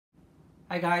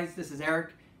Hi guys, this is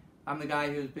Eric. I'm the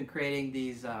guy who's been creating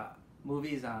these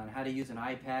movies on how to use an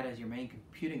iPad as your main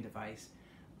computing device.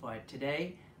 But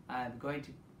today I'm going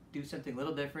to do something a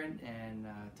little different and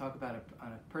talk about it on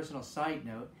a personal side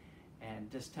note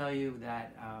and just tell you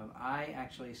that I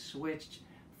actually switched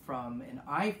from an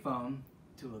iPhone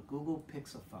to a Google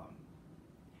Pixel phone.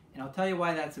 And I'll tell you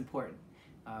why that's important.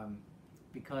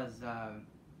 Because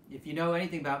if you know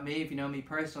anything about me, if you know me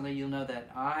personally, you'll know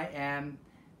that I am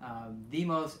the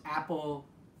most Apple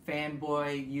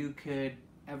fanboy you could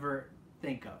ever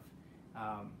think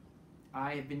of.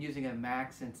 I have been using a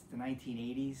Mac since the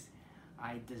 1980s.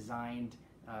 I designed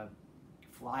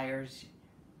flyers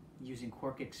using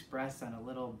Quark Express on a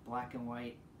little black and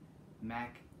white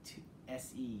Mac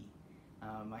SE.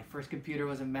 My first computer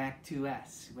was a Mac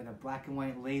 2S with a black and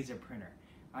white laser printer.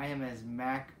 I am as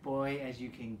Mac boy as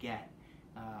you can get.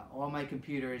 All my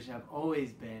computers have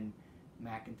always been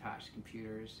Macintosh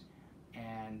computers,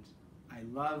 and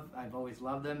I've always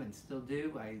loved them and still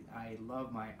do. I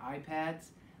love my iPads.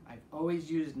 I've always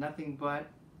used nothing but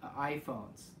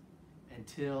iPhones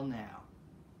until now.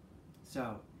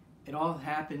 So it all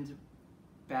happened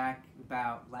back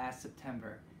about last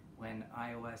September when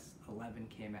iOS 11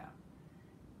 came out,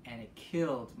 and it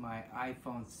killed my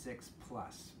iPhone 6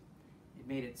 Plus. It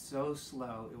made it so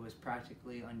slow it was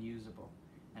practically unusable,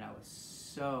 and I was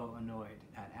so annoyed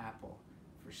at Apple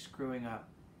for screwing up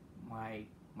my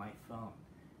phone.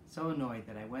 So annoyed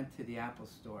that I went to the Apple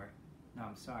store. No,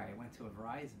 I'm sorry, I went to a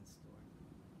Verizon store.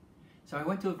 So I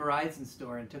went to a Verizon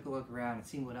store and took a look around and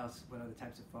seen what other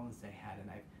types of phones they had, and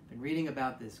I've been reading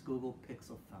about this Google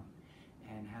Pixel phone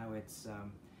and how it's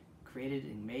created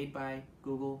and made by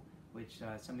Google, which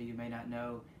some of you may not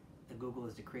know. Google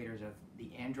is the creators of the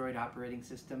Android operating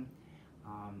system.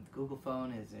 The Google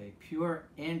phone is a pure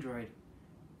Android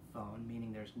phone,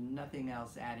 meaning there's nothing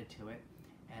else added to it,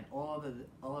 and all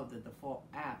of the default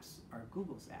apps are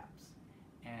Google's apps.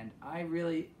 And I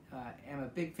really am a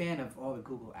big fan of all the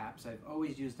Google apps. I've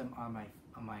always used them on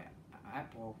my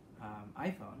Apple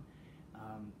iPhone.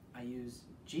 I use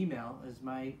Gmail as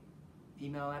my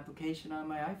email application on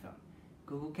my iPhone.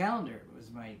 Google Calendar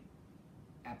was my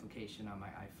application on my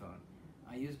iPhone.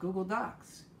 I use Google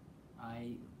Docs.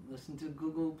 I listen to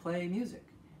Google Play Music.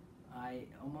 I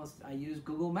use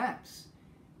Google Maps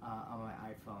on my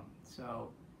iPhone.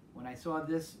 So when I saw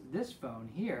this phone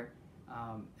here,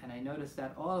 and I noticed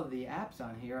that all of the apps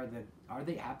on here are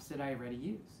the apps that I already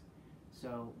use.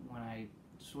 So when I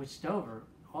switched over,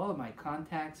 all of my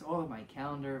contacts, all of my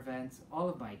calendar events, all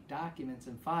of my documents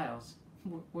and files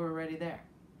were already there.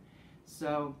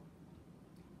 So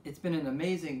it's been an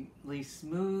amazingly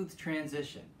smooth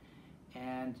transition.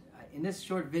 And in this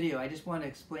short video, I just want to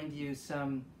explain to you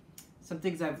some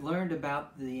things I've learned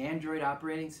about the Android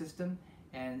operating system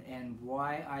and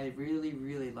why I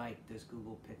really like this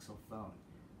Google Pixel phone.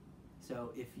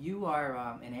 So if you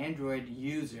are an Android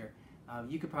user,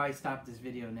 you could probably stop this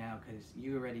video now because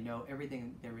you already know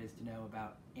everything there is to know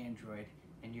about Android,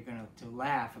 and you're going to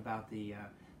laugh about the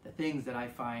things that I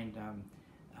find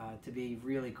to be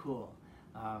really cool.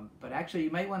 But actually,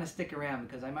 you might want to stick around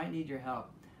because I might need your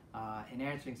help in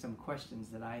answering some questions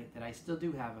that I still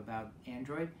do have about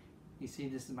Android. You see,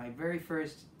 this is my very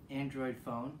first Android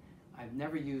phone. I've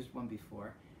never used one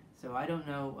before, so I don't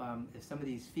know if some of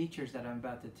these features that I'm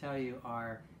about to tell you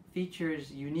are features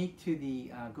unique to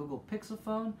the Google Pixel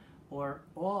phone or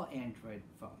all Android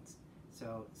phones.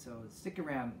 So stick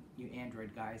around, you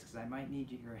Android guys, because I might need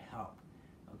your help.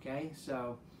 Okay,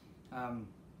 so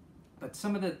but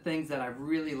some of the things that I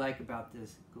really like about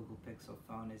this Google Pixel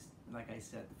phone is, like I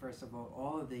said, first of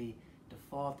all of the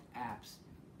default apps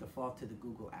default to the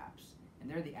Google apps. And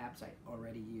they're the apps I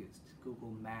already used. Google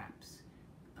Maps,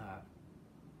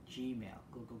 Gmail,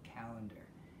 Google Calendar.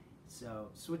 So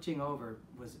switching over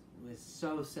was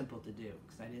so simple to do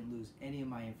because I didn't lose any of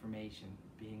my information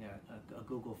being a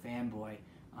Google fanboy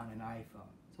on an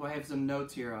iPhone. So I have some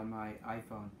notes here on my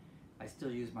iPhone. I still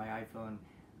use my iPhone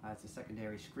as a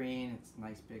secondary screen. It's a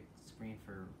nice big screen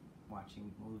for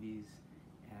watching movies,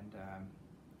 and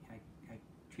I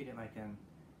treat it like an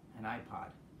iPod.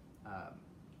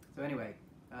 So anyway,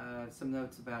 some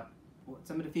notes about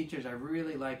some of the features I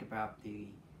really like about the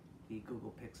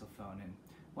Google Pixel phone. And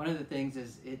one of the things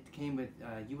is it came with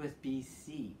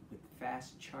USB-C with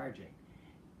fast charging.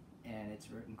 And it's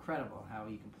incredible how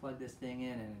you can plug this thing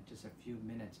in and in just a few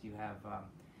minutes you have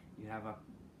a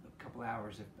couple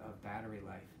hours of battery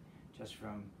life just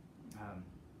from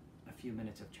a few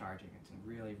minutes of charging. It's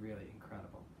really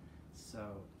incredible.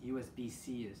 So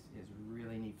USB-C is a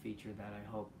really neat feature that I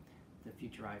hope the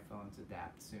future iPhones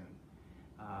adapt soon.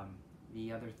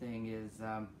 The other thing is,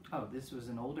 oh, this was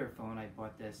an older phone. I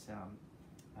bought this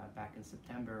back in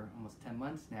September, almost 10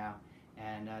 months now,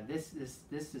 and this is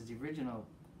the original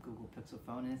Google Pixel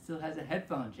phone, and it still has a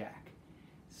headphone jack.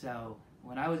 So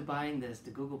when I was buying this,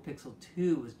 the Google Pixel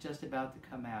 2 was just about to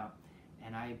come out,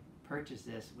 and I purchased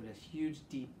this with a huge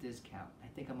deep discount. I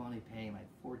think I'm only paying like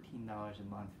 $14 a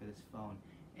month for this phone,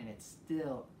 and it's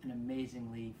still an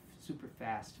amazingly super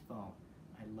fast phone.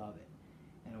 I love it,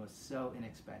 and it was so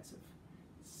inexpensive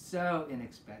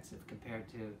compared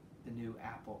to the new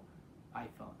Apple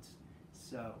iPhones.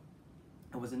 So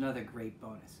it was another great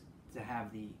bonus to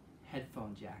have the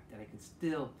headphone jack that I could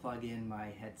still plug in my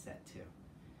headset to.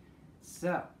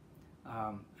 So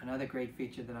another great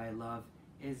feature that I love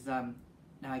is, now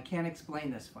I can't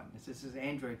explain this one. This is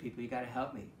Android people, you gotta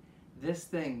help me. This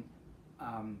thing,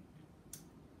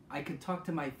 I can talk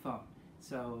to my phone.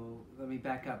 So let me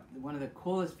back up. One of the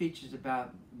coolest features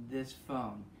about this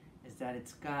phone is that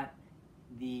it's got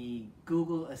the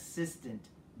Google Assistant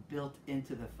built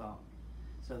into the phone.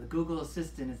 So the Google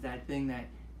Assistant is that thing that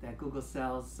Google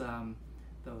sells,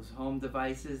 those home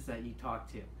devices that you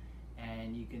talk to.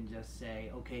 And you can just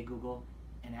say, okay Google,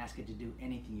 and ask it to do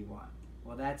anything you want.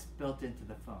 Well, that's built into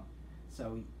the phone.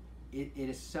 So it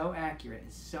is so accurate,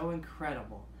 it's so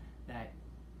incredible that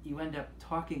you end up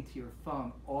talking to your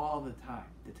phone all the time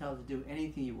to tell it to do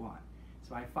anything you want.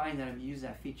 So I find that I use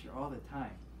that feature all the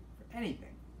time for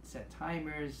anything. Set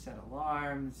timers, set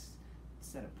alarms,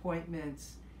 set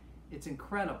appointments. It's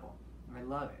incredible. I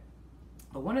love it.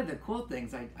 But one of the cool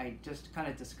things I just kind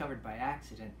of discovered by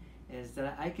accident is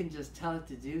that I can just tell it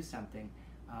to do something.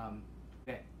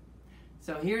 Okay.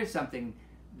 So here's something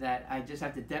that I just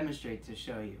have to demonstrate to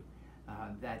show you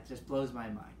that just blows my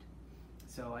mind.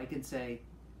 So I can say,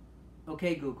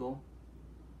 okay Google,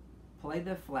 play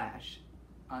The Flash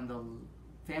on the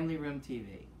family room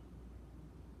TV.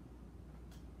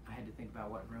 I had to think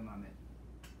about what room I'm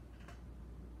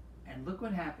in. And look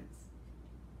what happens.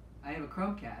 I have a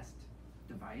Chromecast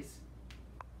device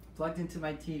plugged into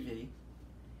my TV,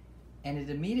 and it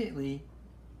immediately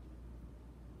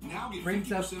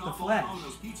brings up The Flash. On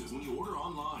those pizzas when you order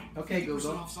online. Okay,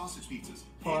 Google. Off sausage pizzas,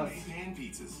 Pause. handmade pan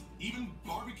pizzas, even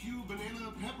barbecue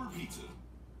banana pepper pizza.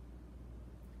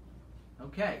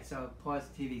 Okay, so pause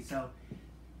TV.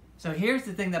 So here's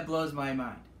the thing that blows my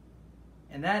mind,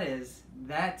 and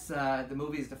that's the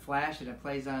movie's The Flash, and it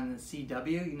plays on the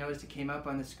CW. You notice it came up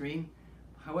on the screen.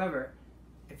 However,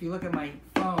 if you look at my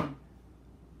phone,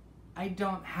 I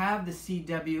don't have the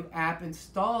CW app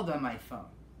installed on my phone.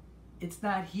 It's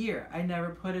not here. I never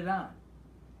put it on.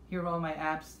 Here are all my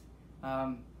apps,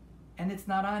 and it's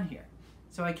not on here.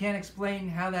 So I can't explain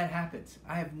how that happens.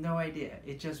 I have no idea.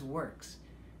 It just works.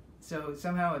 So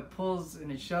somehow it pulls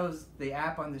and it shows the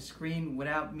app on the screen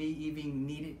without me even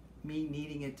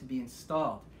needing it to be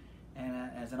installed.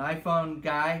 And as an iPhone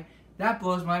guy, that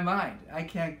blows my mind. I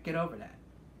can't get over that.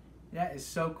 That is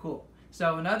so cool.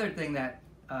 So another thing that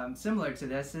similar to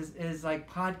this is like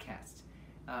podcasts.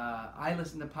 I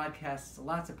listen to podcasts,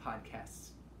 lots of podcasts,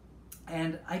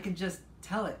 and I can just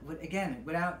tell it, again,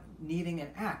 without needing an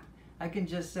app. I can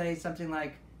just say something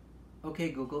like,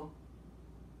 okay Google,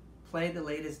 play the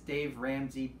latest Dave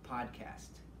Ramsey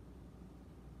podcast.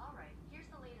 All right, here's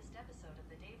the latest episode of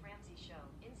the Dave Ramsey Show,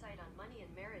 Insight on Money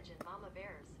and Marriage and Mama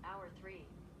Bears, Hour 3.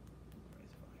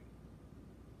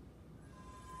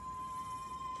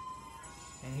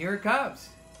 And here it comes.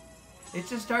 It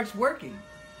just starts working.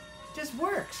 It just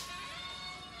works.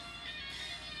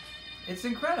 It's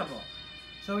incredible.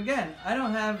 So again, I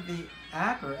don't have the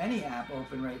app or any app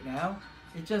open right now.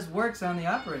 It just works on the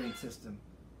operating system.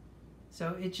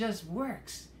 So it just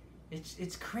works.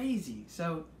 It's crazy.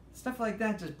 So stuff like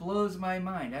that just blows my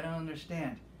mind. I don't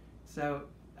understand. So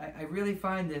I really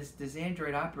find this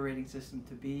Android operating system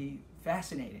to be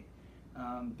fascinating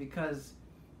because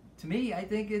to me, I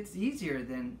think it's easier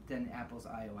than Apple's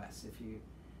iOS.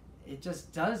 It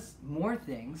just does more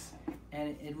things,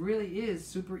 and it really is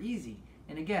super easy.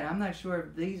 And again, I'm not sure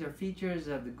if these are features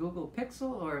of the Google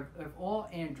Pixel or if all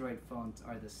Android phones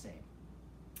are the same.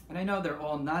 And I know they're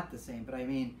all not the same, but I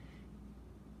mean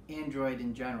Android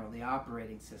in general, the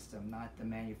operating system, not the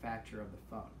manufacturer of the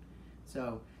phone.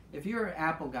 So if you're an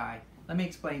Apple guy, let me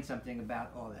explain something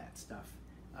about all that stuff,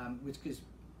 which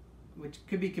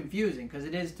could be confusing because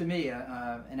it is to me,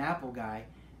 an Apple guy.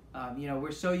 You know,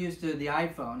 we're so used to the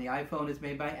iPhone. The iPhone is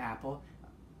made by Apple.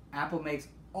 Apple makes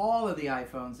all of the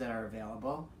iPhones that are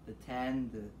available, the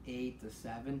 10, the 8, the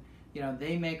 7. You know,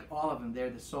 they make all of them. They're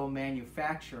the sole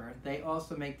manufacturer. They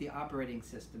also make the operating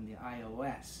system, the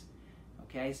iOS.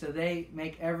 Okay, so they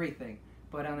make everything.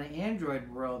 But on the Android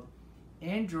world,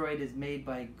 Android is made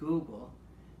by Google,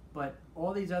 But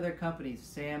all these other companies,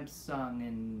 Samsung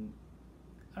and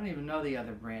I don't even know the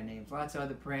other brand names, lots of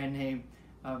other brand name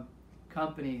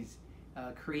companies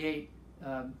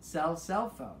sell cell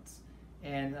phones,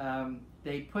 and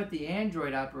they put the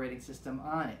Android operating system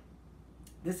on it.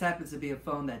 This happens to be a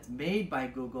phone that's made by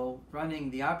Google, running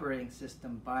the operating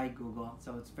system by Google,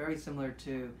 so it's very similar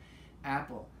to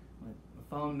Apple. A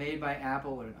phone made by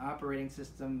Apple with an operating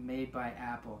system made by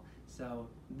Apple. So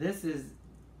this is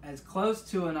as close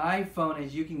to an iPhone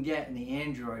as you can get in the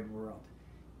Android world.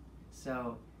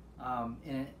 So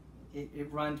and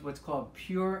it runs what's called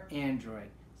pure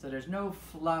Android. So there's no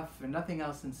fluff and nothing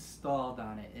else installed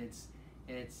on it. It's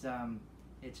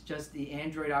just the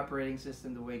Android operating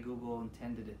system the way Google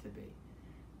intended it to be.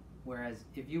 Whereas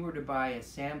if you were to buy a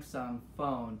Samsung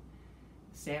phone,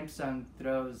 Samsung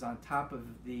throws on top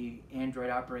of the Android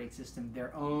operating system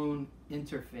their own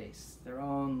interface, their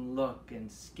own look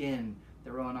and skin,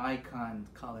 their own icon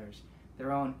colors,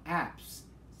 their own apps.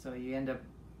 So you end up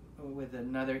with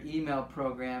another email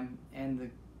program and the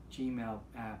Gmail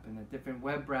app and a different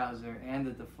web browser and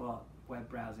the default web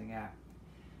browsing app,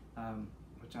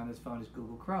 which on this phone is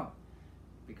Google Chrome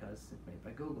because it's made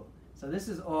by Google. So this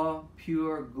is all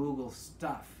pure Google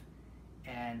stuff,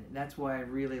 and that's why I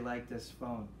really like this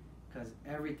phone, because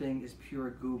everything is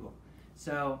pure Google.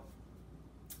 So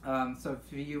so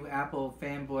for you Apple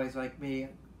fanboys like me,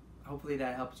 hopefully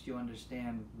that helps you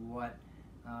understand what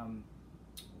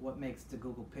makes the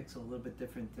Google Pixel a little bit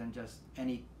different than just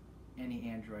any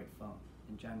Android phone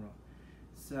in general.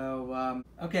 So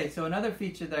okay, so another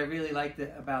feature that I really liked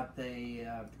about the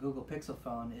Google Pixel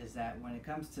phone is that when it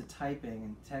comes to typing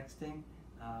and texting,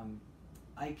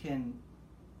 I can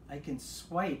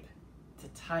swipe to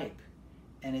type,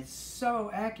 and it's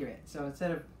so accurate. So instead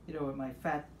of with my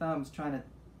fat thumbs trying to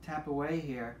tap away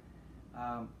here,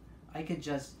 I could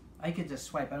just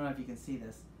swipe. I don't know if you can see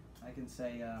this. I can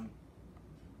say.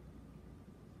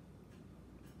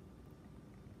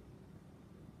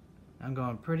 I'm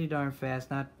going pretty darn fast,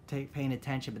 not paying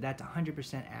attention, but that's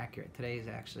 100% accurate. Today is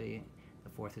actually the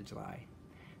 4th of July.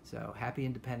 So happy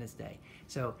Independence Day.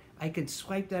 So I can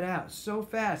swipe that out so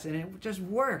fast, and it just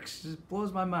works. It just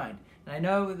blows my mind. And I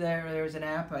know there's an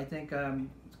app, I think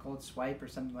it's called Swipe or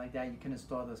something like that. You can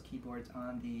install those keyboards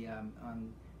on the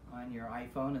on your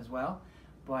iPhone as well.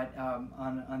 But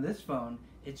on this phone,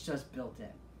 it's just built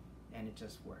in, and it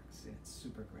just works. It's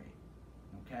super great.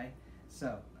 Okay?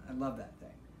 So I love that thing.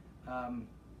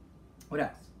 What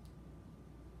else?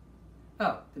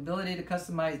 Oh, the ability to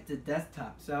customize the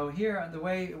desktop. So here, the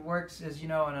way it works is,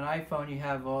 on an iPhone, you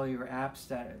have all your apps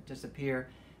that just appear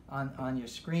on your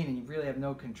screen, and you really have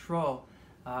no control.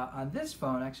 On this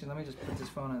phone, actually, let me just put this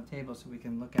phone on the table so we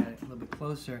can look at it a little bit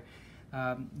closer.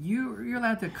 You're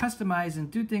allowed to customize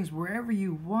and do things wherever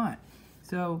you want.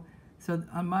 So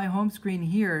on my home screen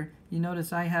here, you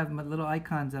notice I have my little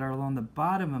icons that are along the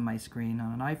bottom of my screen.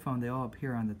 On an iPhone, they all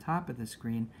appear on the top of the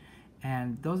screen.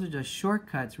 And those are just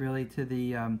shortcuts, really, to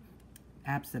the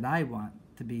apps that I want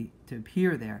to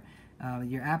appear there.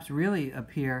 Your apps really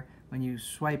appear when you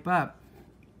swipe up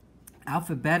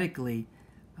alphabetically.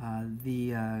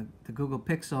 The Google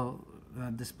Pixel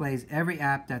displays every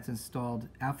app that's installed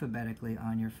alphabetically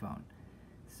on your phone.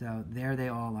 So there they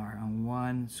all are on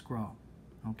one scroll.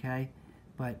 Okay,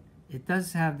 but it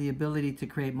does have the ability to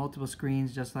create multiple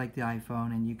screens just like the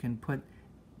iPhone, and you can put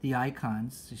the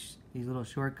icons, these little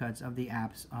shortcuts of the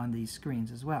apps on these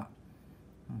screens as well.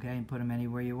 Okay, and put them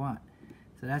anywhere you want.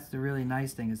 So that's the really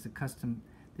nice thing, is the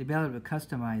ability to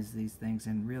customize these things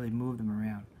and really move them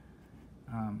around.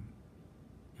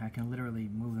 I can literally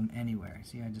move them anywhere.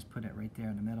 See, I just put it right there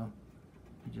in the middle.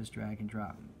 You just drag and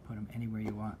drop, put them anywhere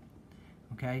you want.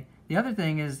 Okay, the other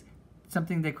thing is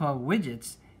something they call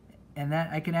widgets, and that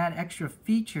I can add extra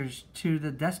features to the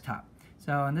desktop.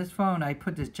 So on this phone, I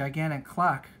put this gigantic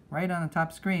clock right on the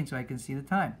top screen so I can see the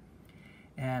time,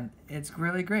 and it's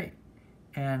really great.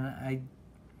 And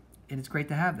it's great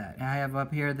to have that. And I have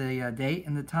up here the date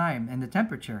and the time and the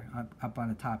temperature up on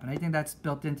the top, and I think that's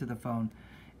built into the phone.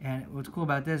 And what's cool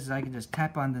about this is I can just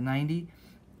tap on the 90,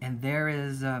 and there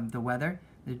is the weather.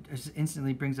 It just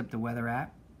instantly brings up the weather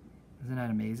app. Isn't that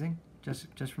amazing?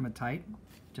 Just from a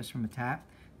tap.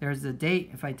 There's the date.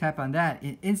 If I tap on that,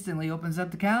 it instantly opens up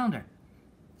the calendar.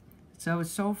 So it's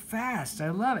so fast.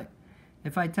 I love it.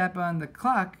 If I tap on the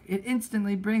clock, it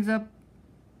instantly brings up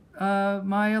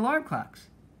my alarm clocks.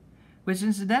 Which,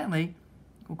 incidentally,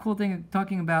 a cool thing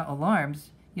talking about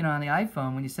alarms, on the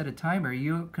iPhone, when you set a timer,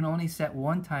 you can only set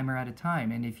one timer at a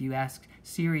time. And if you ask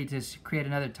Siri to create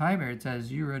another timer, it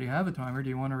says, you already have a timer. Do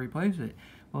you want to replace it?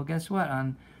 Well, guess what?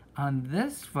 On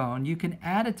this phone, you can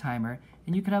add a timer,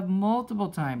 and you can have multiple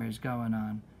timers going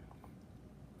on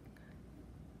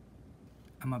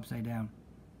I'm upside down.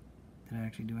 Did I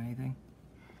actually do anything?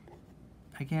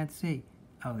 I can't see.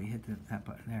 Oh, you hit that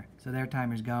button there. So their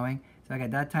timer's going. So I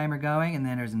got that timer going, and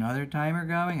then there's another timer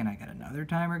going, and I got another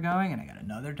timer going, and I got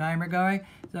another timer going.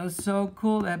 So it's so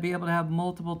cool to be able to have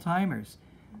multiple timers.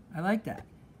 I like that.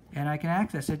 And I can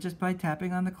access it just by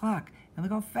tapping on the clock. And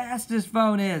look how fast this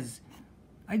phone is.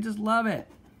 I just love it.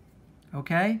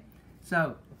 Okay?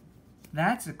 So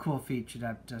that's a cool feature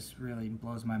that just really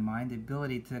blows my mind. The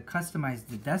ability to customize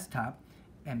the desktop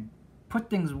and put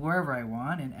things wherever I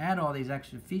want and add all these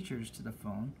extra features to the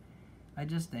phone. I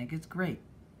just think it's great.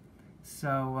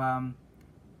 So,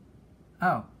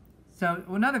 so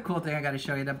another cool thing I got to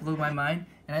show you that blew my mind,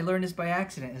 and I learned this by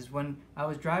accident, is when I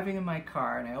was driving in my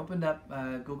car and I opened up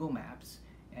Google Maps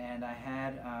and I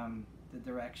had the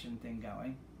direction thing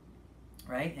going,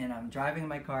 right? And I'm driving in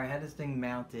my car. I had this thing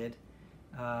mounted.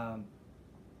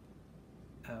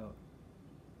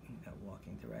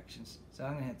 Walking directions. So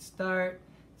I'm going to hit start.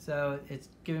 So it's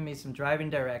giving me some driving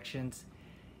directions.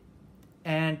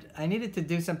 And I needed to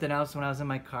do something else when I was in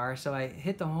my car, so I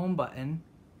hit the home button.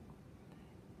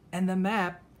 And the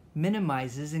map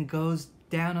minimizes and goes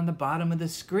down on the bottom of the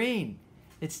screen.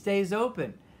 It stays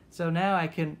open. So now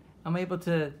I'm able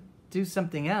to do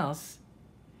something else.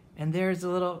 And there's a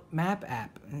little map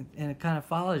app, and it kind of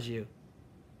follows you.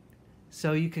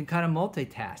 So you can kind of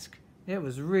multitask.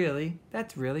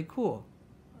 That's really cool.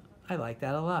 I like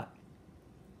that a lot.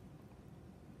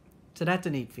 So that's a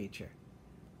neat feature.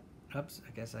 Oops,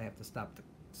 I guess I have to stop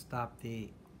the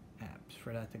apps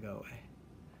for that to go away.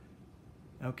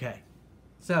 Okay,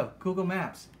 so Google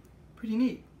Maps, pretty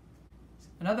neat.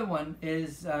 Another one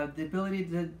is the ability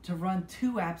to run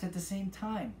two apps at the same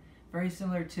time. Very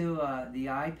similar to the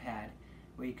iPad,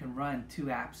 where you can run two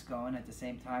apps going at the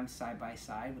same time, side by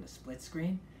side with a split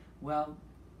screen. Well,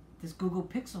 this Google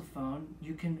Pixel phone,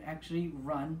 you can actually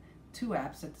run two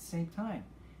apps at the same time,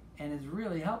 and it's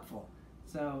really helpful.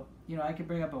 So, I could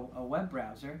bring up a web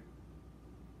browser,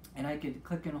 and I could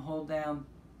click and hold down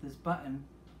this button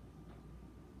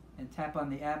and tap on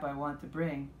the app I want to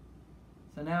bring.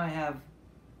 So now I have,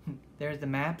 there's the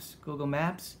Maps, Google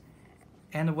Maps,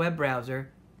 and the web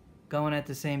browser going at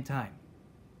the same time.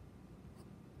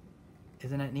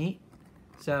 Isn't that neat?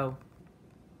 So,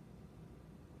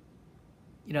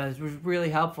 this was really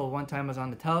helpful. One time I was on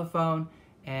the telephone,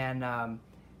 and I'm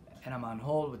on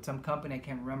hold with some company. I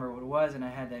can't remember what it was, and I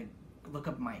had to look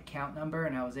up my account number,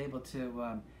 and I was able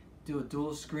to do a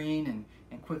dual screen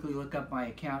and quickly look up my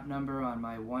account number on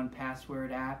my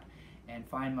 1Password app and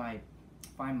find my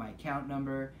account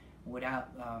number without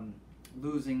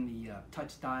losing the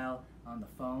touch dial on the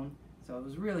phone. So it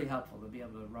was really helpful to be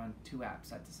able to run two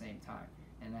apps at the same time.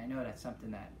 And I know that's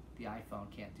something that the iPhone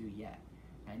can't do yet.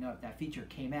 I know if that feature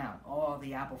came out, all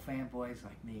the Apple fanboys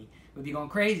like me would be going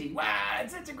crazy. Wow,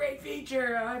 it's such a great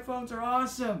feature. iPhones are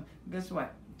awesome. Guess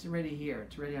what? It's already here.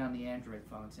 It's already on the Android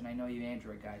phones. And I know you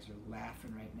Android guys are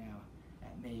laughing right now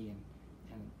at me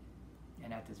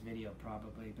and at this video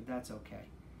probably, but that's okay.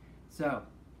 So,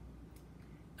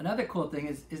 another cool thing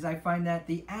is I find that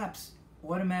the apps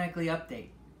automatically update.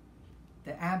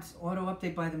 The apps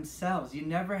auto-update by themselves. You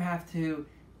never have to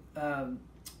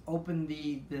open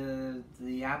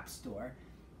the App Store,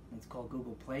 it's called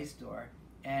Google Play Store,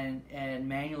 and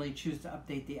manually choose to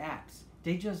update the apps.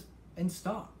 They just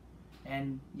install,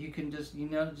 and you can just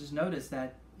just notice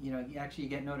that you actually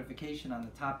get notification on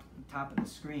the top of the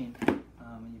screen.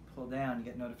 When you pull down, you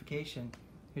get notification.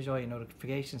 Here's all your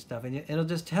notification stuff, and it'll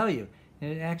just tell you.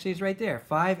 And it actually is right there.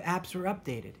 5 apps were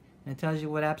updated, and it tells you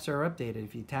what apps are updated.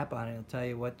 If you tap on it, it'll tell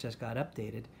you what just got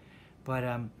updated. But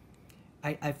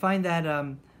I find that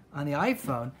on the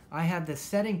iPhone, I have the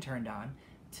setting turned on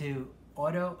to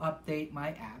auto update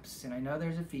my apps, and I know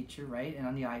there's a feature, right? And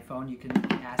on the iPhone, you can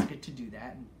ask it to do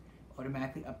that and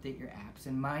automatically update your apps.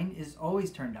 And mine is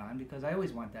always turned on because I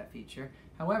always want that feature.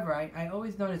 However, I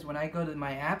always notice when I go to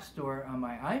my App Store on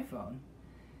my iPhone,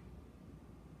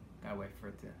 gotta wait for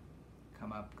it to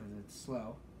come up because it's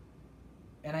slow,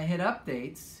 and I hit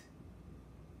updates.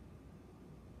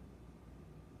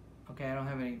 Okay, I don't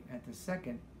have any at the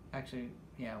second. Actually,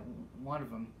 yeah, one of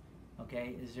them,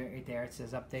 okay, is right there. It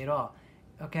says update all.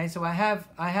 Okay, so I have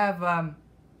updates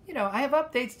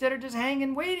that are just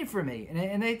hanging, waiting for me,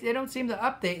 and they don't seem to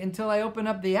update until I open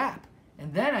up the app,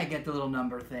 and then I get the little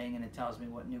number thing, and it tells me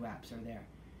what new apps are there.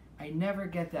 I never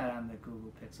get that on the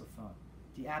Google Pixel phone.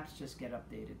 The apps just get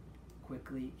updated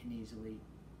quickly and easily,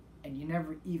 and you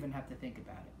never even have to think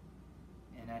about it,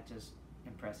 and that just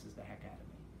impresses the heck out of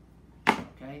me.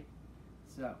 Okay,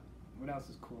 so what else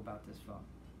is cool about this phone?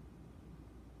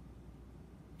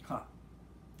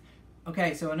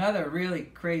 Okay, so another really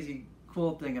crazy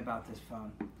cool thing about this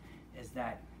phone is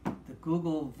that the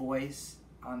Google Voice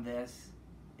on this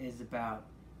is about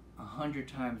 100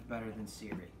 times better than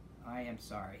Siri. I am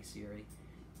sorry, Siri,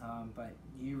 but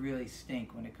you really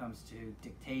stink when it comes to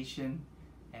dictation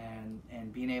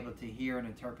and being able to hear and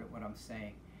interpret what I'm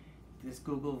saying. This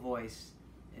Google Voice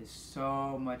is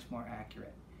so much more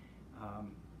accurate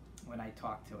when I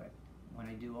talk to it. When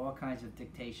I do all kinds of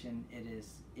dictation, it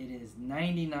is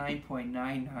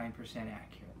 99.99%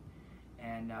 accurate,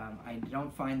 and I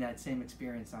don't find that same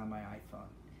experience on my iPhone,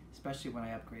 especially when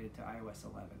I upgraded to iOS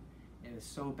 11. It was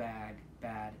so bad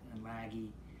and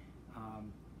laggy,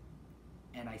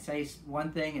 and I say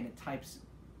one thing and it types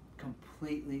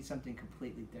something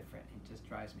completely different. It just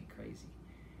drives me crazy.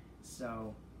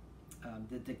 So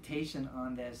the dictation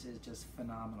on this is just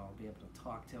phenomenal. Be able to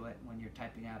talk to it when you're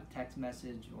typing out a text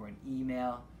message or an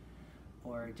email,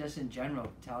 or just in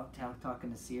general,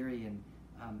 talking to Siri and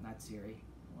not Siri.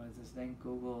 What is this thing?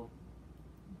 Google.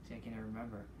 I can't even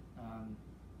remember.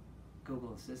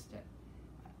 Google Assistant.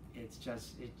 It's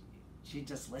just she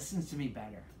just listens to me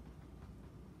better.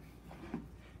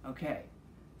 Okay,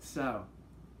 so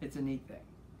it's a neat thing.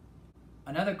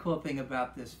 Another cool thing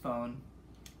about this phone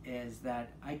is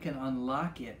that I can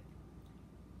unlock it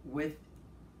with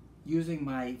using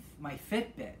my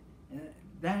Fitbit. And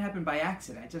that happened by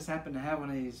accident. I just happened to have one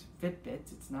of these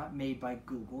Fitbits. It's not made by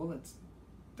Google. It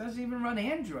doesn't even run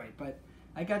Android, but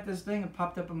I got this thing and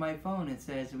popped up on my phone. It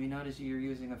says, "We notice you're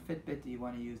using a Fitbit. Do you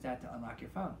want to use that to unlock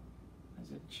your phone?" I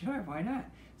said, "Sure, why not?"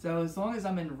 So as long as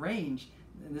I'm in range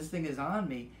and this thing is on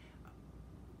me,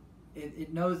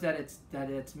 it knows that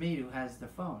it's me who has the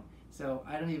phone. So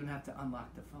I don't even have to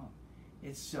unlock the phone.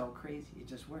 It's so crazy. It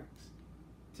just works.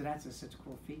 So that's such a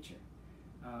cool feature.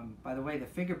 By the way, the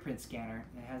fingerprint scanner,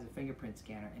 it has a fingerprint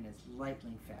scanner and it's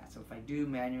lightning fast. So if I do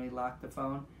manually lock the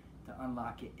phone, to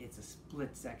unlock it, it's a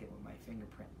split second with my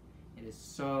fingerprint. It is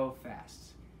so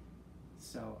fast.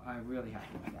 So I'm really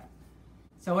happy with that.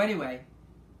 So anyway,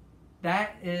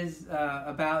 that is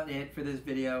about it for this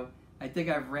video. I think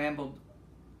I've rambled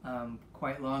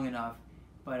quite long enough,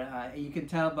 but you can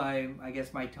tell by, I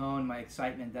guess, my tone, my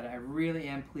excitement, that I really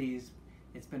am pleased.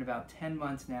 It's been about 10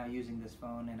 months now using this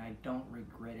phone, and I don't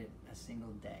regret it a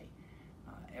single day.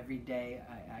 Every day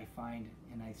I find,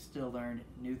 and I still learn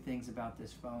new things about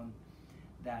this phone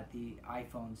that the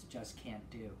iPhones just can't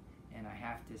do. And I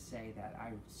have to say that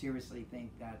I seriously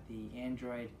think that the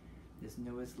Android, this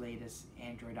newest, latest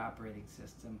Android operating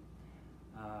system,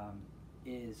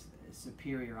 is a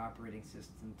superior operating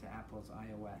system to Apple's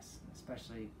iOS,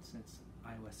 especially since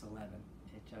iOS 11.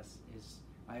 It just is.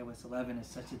 iOS 11 is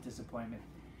such a disappointment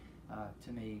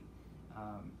to me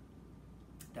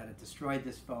that it destroyed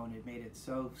this phone. It made it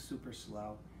so super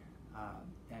slow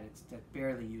that it's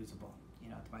barely usable. You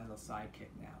know, it's my little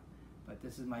sidekick now. But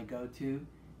this is my go-to,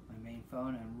 my main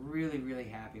phone. I'm really, really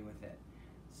happy with it.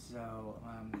 So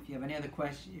if you have any other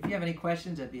questions, if you have any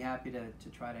questions, I'd be happy to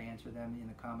try to answer them in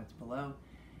the comments below.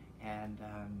 And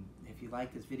if you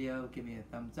like this video, give me a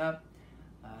thumbs up.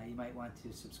 You might want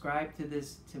to subscribe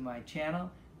to my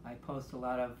channel. I post a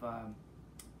lot of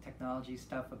technology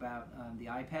stuff about the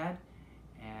iPad,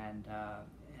 and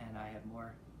I have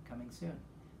more coming soon.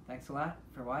 Thanks a lot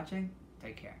for watching.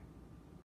 Take care.